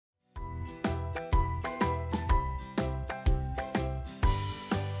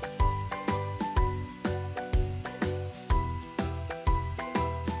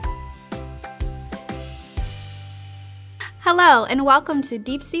Hello and welcome to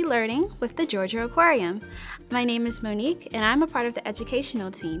Deep Sea Learning with the Georgia Aquarium. My name is Monique and I'm a part of the educational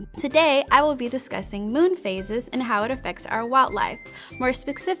team. Today I will be discussing moon phases and how it affects our wildlife, more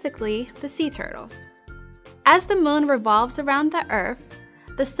specifically the sea turtles. As the moon revolves around the Earth,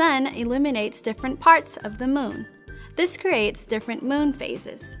 the sun illuminates different parts of the moon. This creates different moon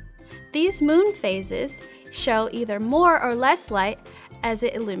phases. These moon phases show either more or less light as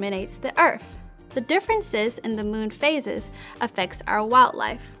it illuminates the Earth. The differences in the moon phases affects our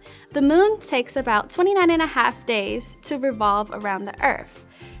wildlife. The moon takes about 29.5 days to revolve around the Earth,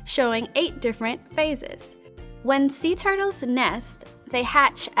 showing 8 different phases. When sea turtles nest, they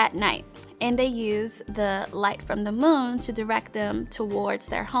hatch at night, and they use the light from the moon to direct them towards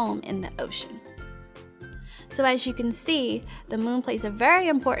their home in the ocean. So as you can see, the moon plays a very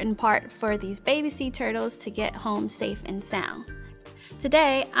important part for these baby sea turtles to get home safe and sound.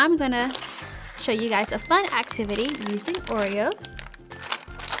 Today, I'm gonna show you guys a fun activity using Oreos,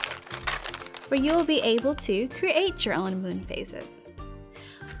 where you will be able to create your own moon phases.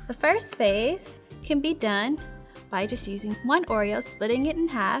 The first phase can be done by just using one Oreo, splitting it in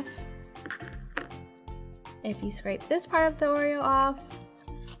half. If you scrape this part of the Oreo off,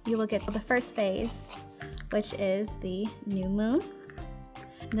 you will get the first phase, which is the new moon.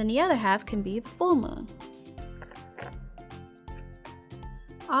 And then the other half can be the full moon.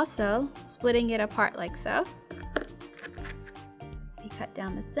 Also, splitting it apart like so. You cut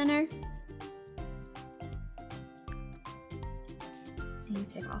down the center. And you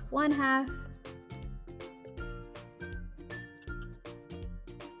take off one half.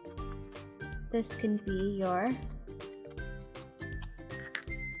 This can be your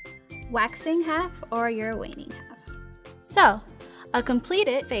waxing half or your waning half. So, a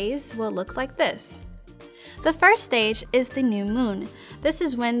completed phase will look like this. The first stage is the new moon. This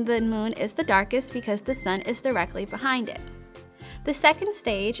is when the moon is the darkest because the sun is directly behind it. The second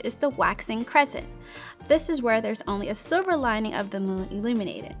stage is the waxing crescent. This is where there's only a silver lining of the moon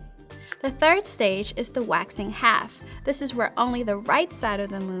illuminated. The third stage is the waxing half. This is where only the right side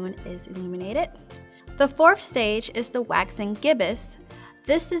of the moon is illuminated. The fourth stage is the waxing gibbous.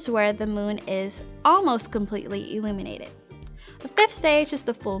 This is where the moon is almost completely illuminated. The fifth stage is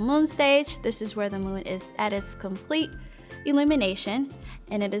the full moon stage. This is where the moon is at its complete illumination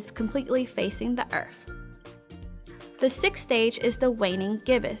and it is completely facing the Earth. The sixth stage is the waning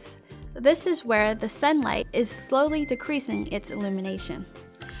gibbous. This is where the sunlight is slowly decreasing its illumination.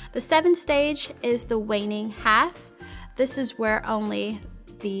 The seventh stage is the waning half. This is where only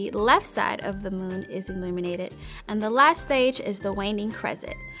the left side of the moon is illuminated. And the last stage is the waning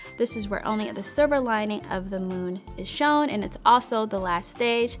crescent. This is where only the silver lining of the moon is shown, and it's also the last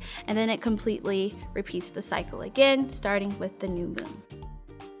stage, and then it completely repeats the cycle again, starting with the new moon.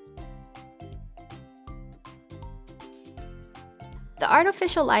 The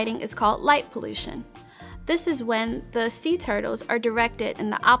artificial lighting is called light pollution. This is when the sea turtles are directed in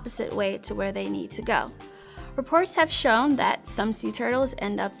the opposite way to where they need to go. Reports have shown that some sea turtles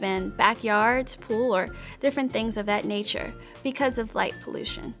end up in backyards, pool, or different things of that nature because of light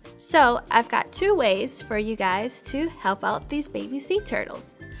pollution. So I've got 2 ways for you guys to help out these baby sea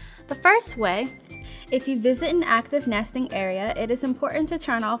turtles. The first way, if you visit an active nesting area, it is important to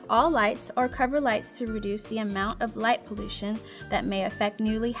turn off all lights or cover lights to reduce the amount of light pollution that may affect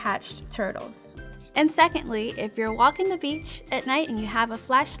newly hatched turtles. And secondly, if you're walking the beach at night and you have a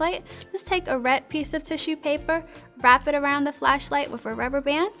flashlight, just take a red piece of tissue paper, wrap it around the flashlight with a rubber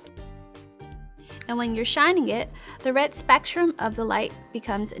band, and when you're shining it, the red spectrum of the light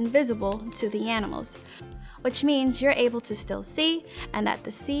becomes invisible to the animals, which means you're able to still see and that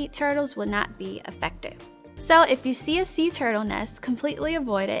the sea turtles will not be affected. So if you see a sea turtle nest, completely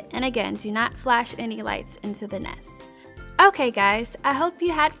avoid it, and again, do not flash any lights into the nest. Okay guys, I hope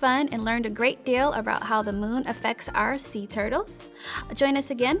you had fun and learned a great deal about how the moon affects our sea turtles. Join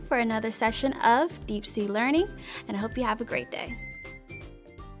us again for another session of Deep Sea Learning, and I hope you have a great day.